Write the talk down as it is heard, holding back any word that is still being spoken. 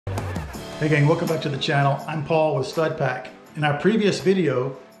Hey gang, welcome back to the channel. I'm Paul with StudPack. In our previous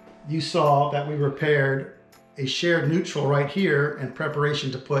video, you saw that we repaired a shared neutral right here in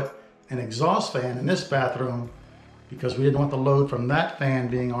preparation to put an exhaust fan in this bathroom because we didn't want the load from that fan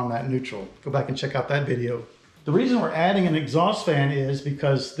being on that neutral. Go back and check out that video. The reason we're adding an exhaust fan is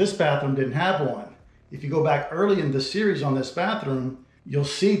because this bathroom didn't have one. If you go back early in the series on this bathroom, you'll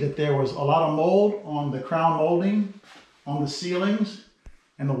see that there was a lot of mold on the crown molding, on the ceilings,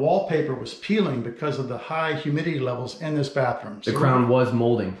 and the wallpaper was peeling because of the high humidity levels in this bathroom. The crown was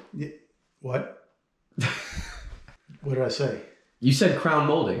molding. What? What did I say? You said crown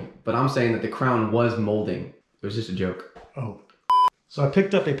molding, but I'm saying that the crown was molding. It was just a joke. Oh. So I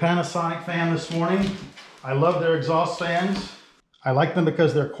picked up a Panasonic fan this morning. I love their exhaust fans. I like them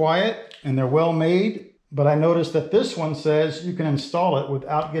because they're quiet and they're well made, but I noticed that this one says you can install it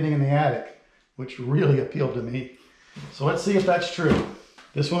without getting in the attic, which really appealed to me. So let's see if that's true.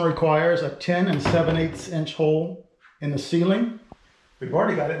 This one requires a 10 7/8 inch hole in the ceiling. We've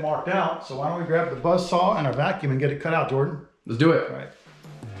already got it marked out, so why don't we grab the buzz saw and a vacuum and get it cut out, Jordan? Let's do it. All right.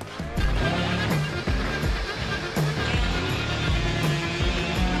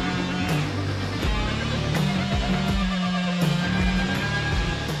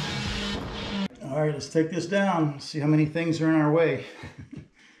 All right, let's take this down, see how many things are in our way.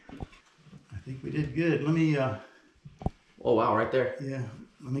 I think we did good. Let me... Oh, wow, right there. Yeah,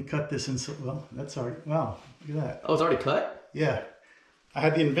 let me cut this in. Well, that's already, wow, look at that. Oh, it's already cut? Yeah. I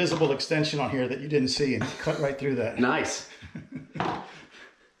had the invisible extension on here that you didn't see and cut right through that. Nice.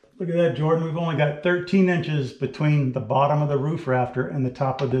 Look at that, Jordan. We've only got 13 inches between the bottom of the roof rafter and the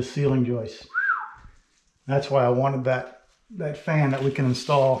top of this ceiling joist. That's why I wanted that fan that we can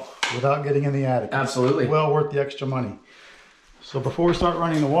install without getting in the attic. Absolutely. It's well worth the extra money. So before we start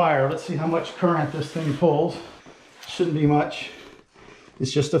running the wire, let's see how much current this thing pulls. Shouldn't be much.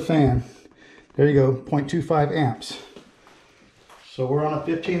 It's just a fan. There you go, 0.25 amps. So we're on a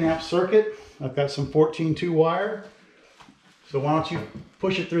 15 amp circuit. I've got some 14-2 wire. So why don't you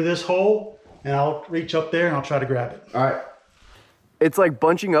push it through this hole and I'll reach up there and I'll try to grab it. All right. It's like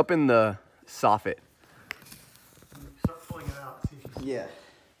bunching up in the soffit. Start pulling it out. See if you see. Yeah.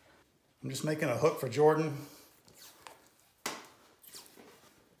 I'm just making a hook for Jordan.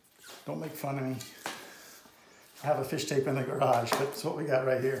 Don't make fun of me. I have a fish tape in the garage, but it's what we got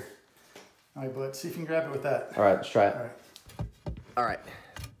right here. All right, bud, see if you can grab it with that. All right, let's try it. All right. All right.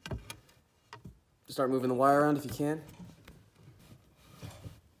 Start moving the wire around if you can.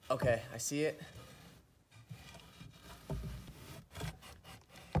 Okay, I see it.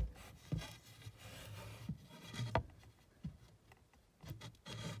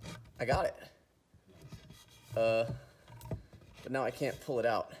 I got it. But now I can't pull it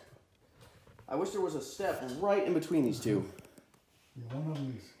out. I wish there was a step right in between these two. Yeah, one of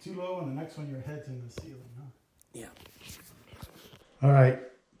them is too low and the next one your head's in the ceiling, huh? Yeah. All right,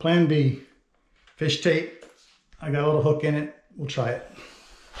 plan B. Fish tape. I got a little hook in it. We'll try it.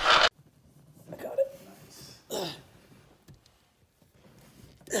 I got it. Nice.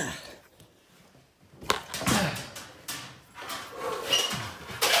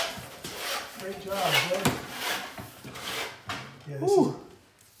 Great job, bud. Yeah, this is,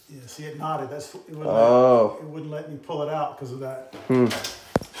 yeah, see it knotted. That's it wouldn't let me pull it out because of that.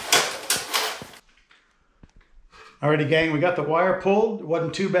 Alrighty, gang, we got the wire pulled. It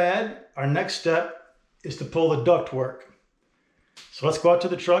wasn't too bad. Our next step is to pull the duct work. So let's go out to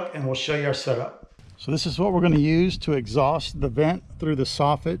the truck and we'll show you our setup. So this is what we're going to use to exhaust the vent through the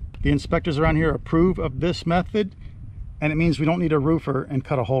soffit. The inspectors around here approve of this method, and it means we don't need a roofer and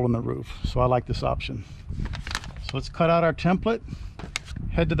cut a hole in the roof. So I like this option. So let's cut out our template,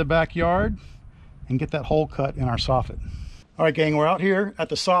 head to the backyard, and get that hole cut in our soffit. All right, gang, we're out here at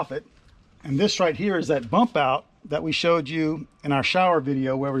the soffit, and this right here is that bump out that we showed you in our shower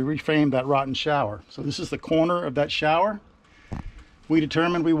video where we reframed that rotten shower. So this is the corner of that shower. We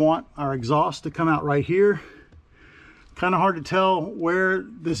determined we want our exhaust to come out right here. Kind of hard to tell where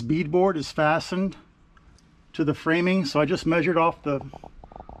this beadboard is fastened to the framing, so I just measured off the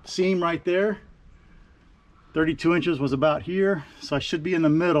seam right there. 32 inches was about here, so I should be in the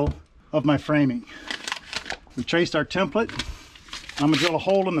middle of my framing. We traced our template. I'm gonna drill a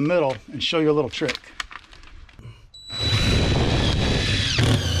hole in the middle and show you a little trick.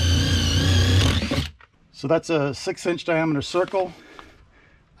 So that's a 6-inch diameter circle.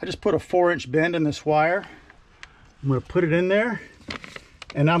 I just put a 4-inch bend in this wire. I'm gonna put it in there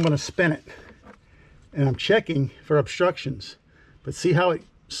and I'm gonna spin it. And I'm checking for obstructions. But see how it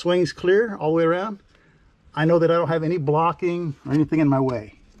swings clear all the way around? I know that I don't have any blocking or anything in my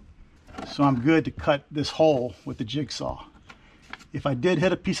way. So I'm good to cut this hole with the jigsaw. if I did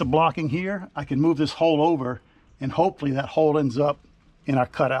hit a piece of blocking here, I can move this hole over and hopefully that hole ends up in our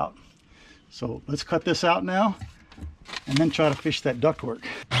cutout. So let's cut this out now and then try to fish that ductwork.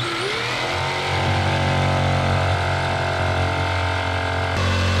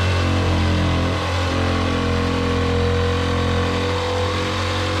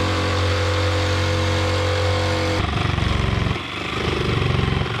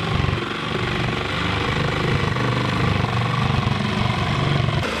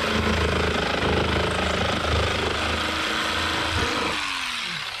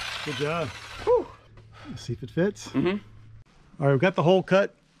 Good job. Whew. Let's see if it fits. All right, we've got the hole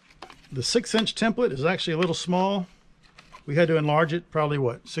cut. The 6-inch template is actually a little small. We had to enlarge it, probably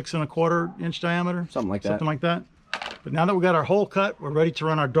what, 6 1/4 inch diameter? Something like that. Something like that. But now that we got our hole cut, we're ready to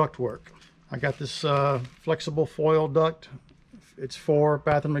run our duct work. I got this flexible foil duct. It's for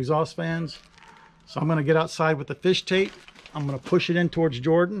bathroom exhaust fans. So I'm gonna get outside with the fish tape. I'm gonna push it in towards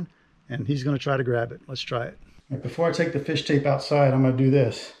Jordan and he's gonna try to grab it. Let's try it. Right, before I take the fish tape outside, I'm gonna do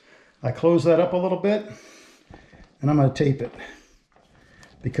this. I close that up a little bit and I'm going to tape it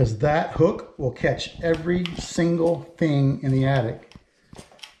because that hook will catch every single thing in the attic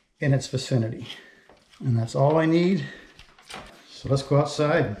in its vicinity. And that's all I need. So let's go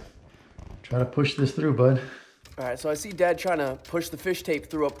outside. Try to push this through, bud. All right, so I see Dad trying to push the fish tape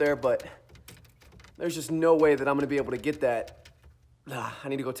through up there, but there's just no way that I'm going to be able to get that. I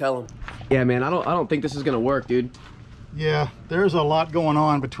need to go tell him. Yeah, man, I don't think this is going to work, dude. Yeah, there's a lot going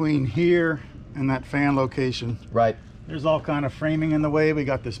on between here and that fan location. Right. There's all kind of framing in the way. We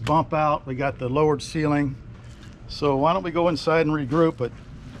got this bump out. We got the lowered ceiling. So why don't we go inside and regroup? But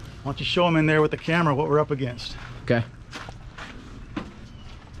why don't you show them in there with the camera what we're up against? Okay.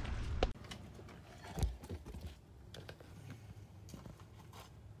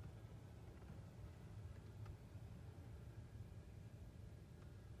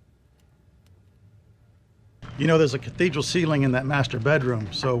 You know, there's a cathedral ceiling in that master bedroom,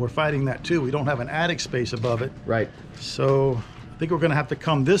 so we're fighting that too. We don't have an attic space above it. Right. So I think we're gonna have to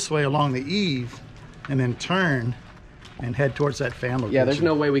come this way along the eave and then turn and head towards that fan location. Yeah, there's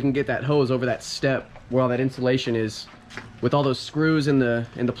no way we can get that hose over that step where all that insulation is. With all those screws in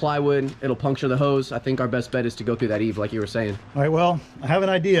the plywood, it'll puncture the hose. I think our best bet is to go through that eave like you were saying. All right, well, I have an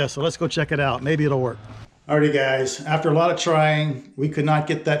idea, so let's go check it out. Maybe it'll work. Alrighty guys, after a lot of trying, we could not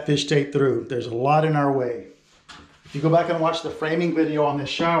get that fish tape through. There's a lot in our way. If you go back and watch the framing video on this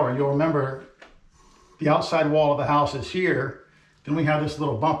shower, you'll remember the outside wall of the house is here. Then we have this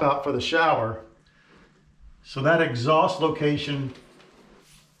little bump out for the shower. So that exhaust location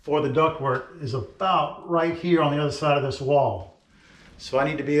for the ductwork is about right here on the other side of this wall. So I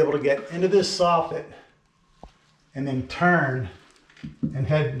need to be able to get into this soffit and then turn and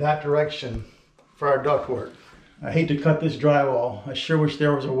head that direction for our ductwork. I hate to cut this drywall. I sure wish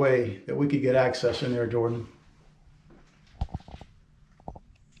there was a way that we could get access in there, Jordan.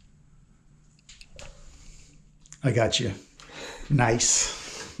 I got you.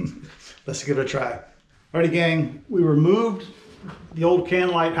 Nice. Let's give it a try. Alrighty, gang, we removed the old can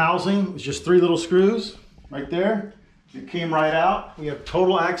light housing. It was just 3 little screws right there. It came right out. We have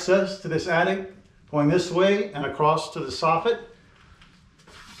total access to this attic going this way and across to the soffit.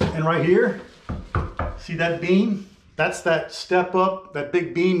 And right here, see that beam? That's that step up, that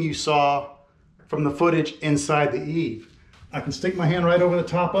big beam you saw from the footage inside the eave. I can stick my hand right over the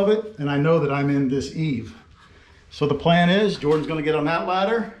top of it and I know that I'm in this eave. So the plan is, Jordan's gonna get on that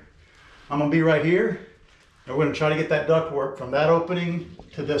ladder. I'm gonna be right here. And we're gonna try to get that ductwork from that opening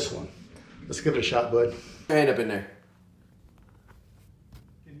to this one. Let's give it a shot, bud. Hand up in there.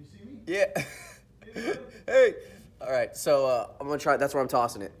 Can you see me? Yeah. Hey. All right, so I'm gonna try, that's where I'm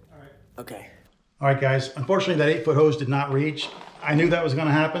tossing it. All right. Okay. All right, guys. Unfortunately, that 8-foot hose did not reach. I knew that was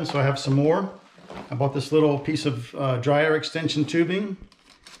gonna happen, so I have some more. I bought this little piece of dry air extension tubing.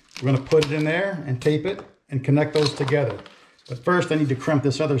 We're gonna put it in there and tape it and connect those together. But first I need to crimp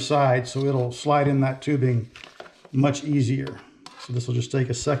this other side so it'll slide in that tubing much easier. So this will just take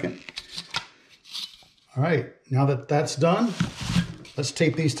a second. All right, now that that's done, let's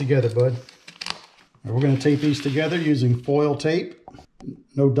tape these together, bud. Now we're gonna tape these together using foil tape,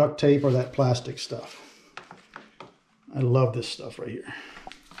 no duct tape or that plastic stuff. I love this stuff right here.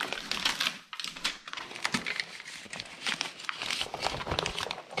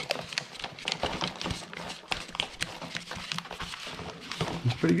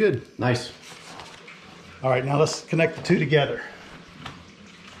 It's pretty good. Nice. All right, now let's connect the two together.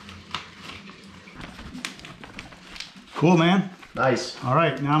 Cool, man. Nice. All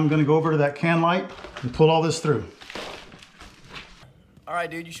right, now I'm gonna go over to that can light and pull all this through. All right,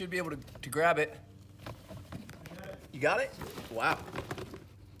 dude, you should be able to grab it. You got it? Wow.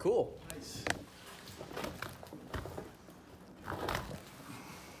 Cool. Nice.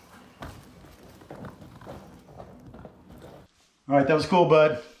 All right, that was cool,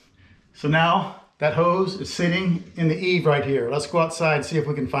 bud. So now that hose is sitting in the eave right here. Let's go outside and see if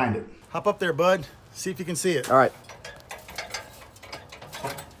we can find it. Hop up there, bud. See if you can see it. All right.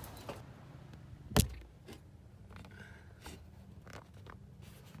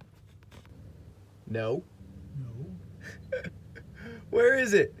 No. No. Where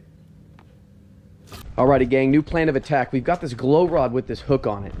is it? Alrighty, gang, new plan of attack. We've got this glow rod with this hook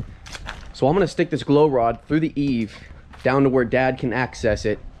on it. So I'm gonna stick this glow rod through the eave down to where Dad can access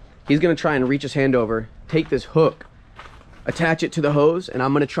it. He's gonna try and reach his hand over, take this hook, attach it to the hose, and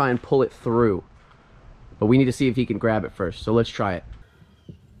I'm gonna try and pull it through. But we need to see if he can grab it first, so let's try it.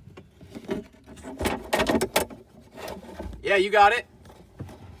 Yeah, you got it.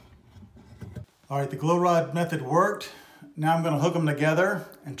 All right, the glow rod method worked. Now I'm gonna hook them together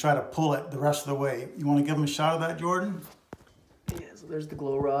and try to pull it the rest of the way. You wanna give them a shot of that, Jordan? Yeah, so there's the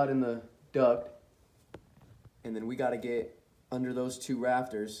glow rod and the duct. And then we gotta get under those two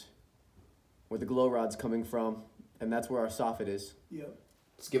rafters where the glow rod's coming from, and that's where our soffit is. Yep.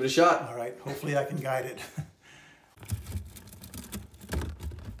 Let's give it a shot. All right, hopefully I can guide it.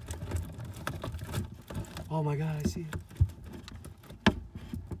 Oh my God, I see it.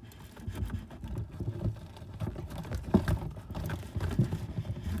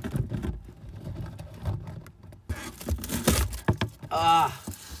 Ah.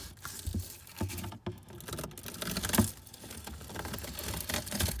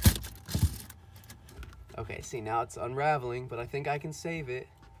 Okay, see, now it's unraveling, but I think I can save it.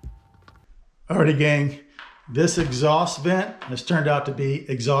 Alrighty, gang, this exhaust vent has turned out to be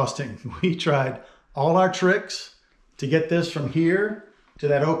exhausting. We tried all our tricks to get this from here to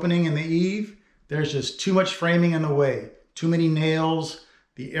that opening in the eave. There's just too much framing in the way, too many nails,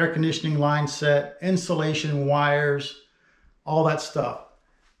 the air conditioning line set, insulation wires, all that stuff.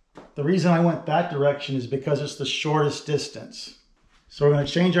 The reason I went that direction is because it's the shortest distance. So we're going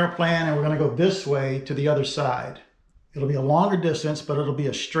to change our plan and we're going to go this way to the other side. It'll be a longer distance, but it'll be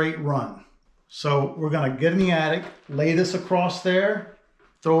a straight run. So we're going to get in the attic, lay this across there,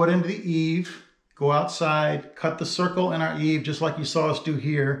 throw it into the eave, go outside, cut the circle in our eave just like you saw us do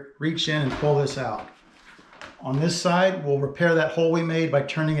here, reach in and pull this out. On this side, we'll repair that hole we made by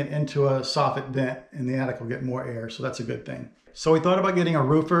turning it into a soffit vent, and the attic will get more air, so that's a good thing. So we thought about getting a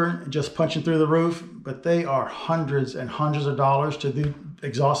roofer and just punching through the roof, but they are hundreds and hundreds of dollars to do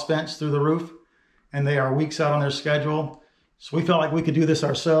exhaust vents through the roof, and they are weeks out on their schedule. So we felt like we could do this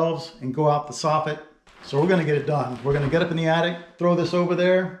ourselves and go out the soffit. So we're gonna get it done. We're gonna get up in the attic, throw this over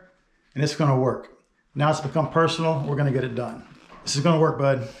there, and it's gonna work. Now it's become personal, we're gonna get it done. This is gonna work,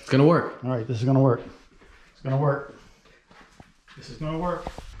 bud. It's gonna work. All right, this is gonna work. It's gonna work. This is gonna work.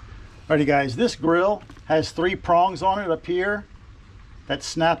 Alrighty guys, this grill has 3 prongs on it up here that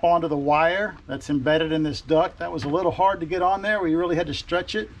snap onto the wire that's embedded in this duct. That was a little hard to get on there. We really had to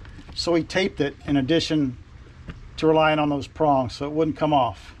stretch it. So we taped it in addition to relying on those prongs so it wouldn't come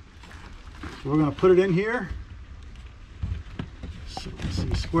off. So we're gonna put it in here. So let's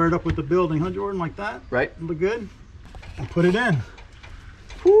see, square it up with the building, huh Jordan, like that? Right. Look good. And put it in.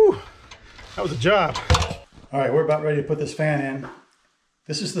 Whew, that was a job. All right, we're about ready to put this fan in.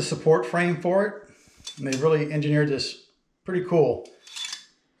 This is the support frame for it, and they really engineered this pretty cool.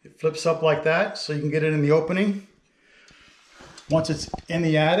 It flips up like that, so you can get it in the opening. Once it's in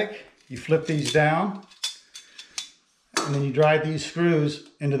the attic, you flip these down, and then you drive these screws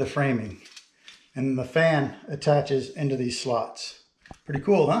into the framing. And the fan attaches into these slots. Pretty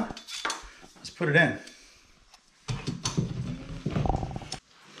cool, huh? Let's put it in.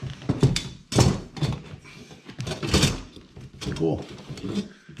 Cool.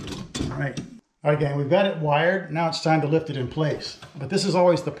 All right, gang, we've got it wired. Now it's time to lift it in place. But this is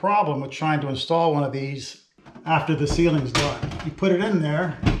always the problem with trying to install one of these after the ceiling's done. You put it in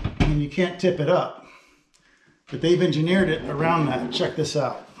there and you can't tip it up. But they've engineered it around that. Check this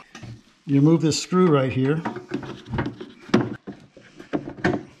out. You remove this screw right here.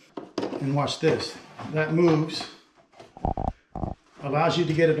 And watch this. That moves. Allows you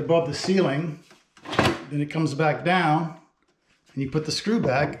to get it above the ceiling. Then it comes back down. And you put the screw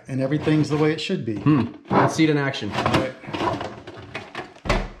back, and everything's the way it should be. Let's see it in action. All right.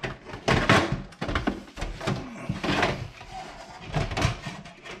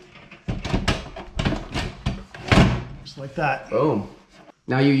 Just like that. Boom.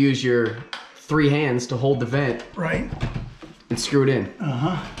 Now you use your 3 hands to hold the vent. Right. And screw it in.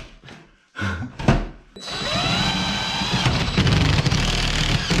 Uh-huh.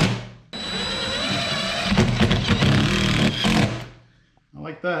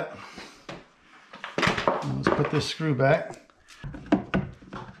 that. Let's put this screw back.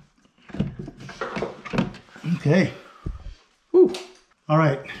 Okay. Whew. All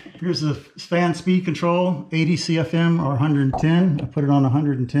right, here's the fan speed control, 80 CFM or 110. I put it on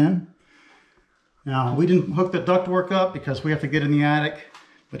 110. Now, we didn't hook the ductwork up because we have to get in the attic.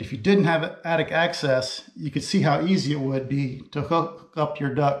 But if you didn't have attic access, you could see how easy it would be to hook up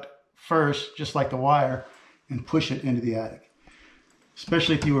your duct first, just like the wire, and push it into the attic.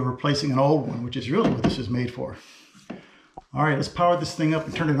 Especially if you were replacing an old one, which is really what this is made for. All right, let's power this thing up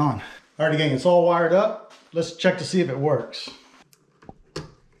and turn it on. All right, again, it's all wired up. Let's check to see if it works.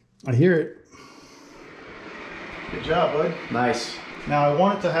 I hear it. Good job, bud. Nice. Now, I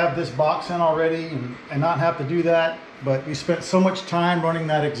wanted to have this box in already and not have to do that, but we spent so much time running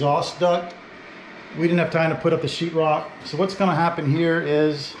that exhaust duct, we didn't have time to put up the sheetrock. So what's gonna happen here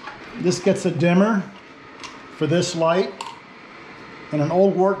is this gets a dimmer for this light, and an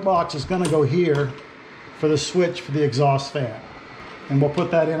old work box is gonna go here for the switch for the exhaust fan. And we'll put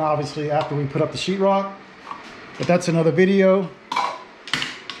that in obviously after we put up the sheetrock, but that's another video.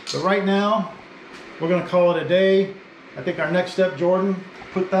 But right now, we're gonna call it a day. I think our next step, Jordan,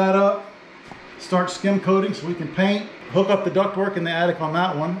 put that up, start skim coating so we can paint, hook up the ductwork in the attic on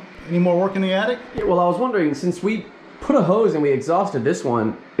that one. Any more work in the attic? Yeah, well, I was wondering, since we put a hose and we exhausted this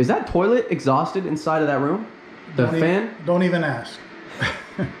one, is that toilet exhausted inside of that room? The fan? Don't even ask.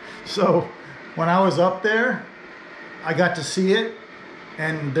 So when I was up there, I got to see it,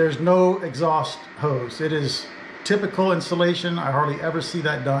 and there's no exhaust hose. It is typical insulation. I hardly ever see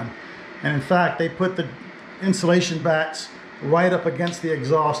that done. And in fact, they put the insulation backs right up against the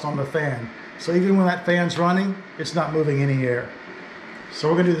exhaust on the fan. So even when that fan's running, it's not moving any air. So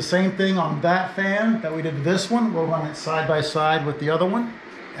we're gonna do the same thing on that fan that we did to this one. We'll run it side by side with the other one.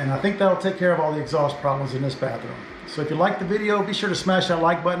 And I think that'll take care of all the exhaust problems in this bathroom. So if you liked the video, be sure to smash that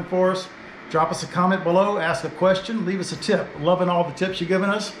like button for us. Drop us a comment below, ask a question, leave us a tip. Loving all the tips you're giving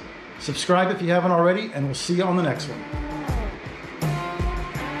us. Subscribe if you haven't already, and we'll see you on the next one.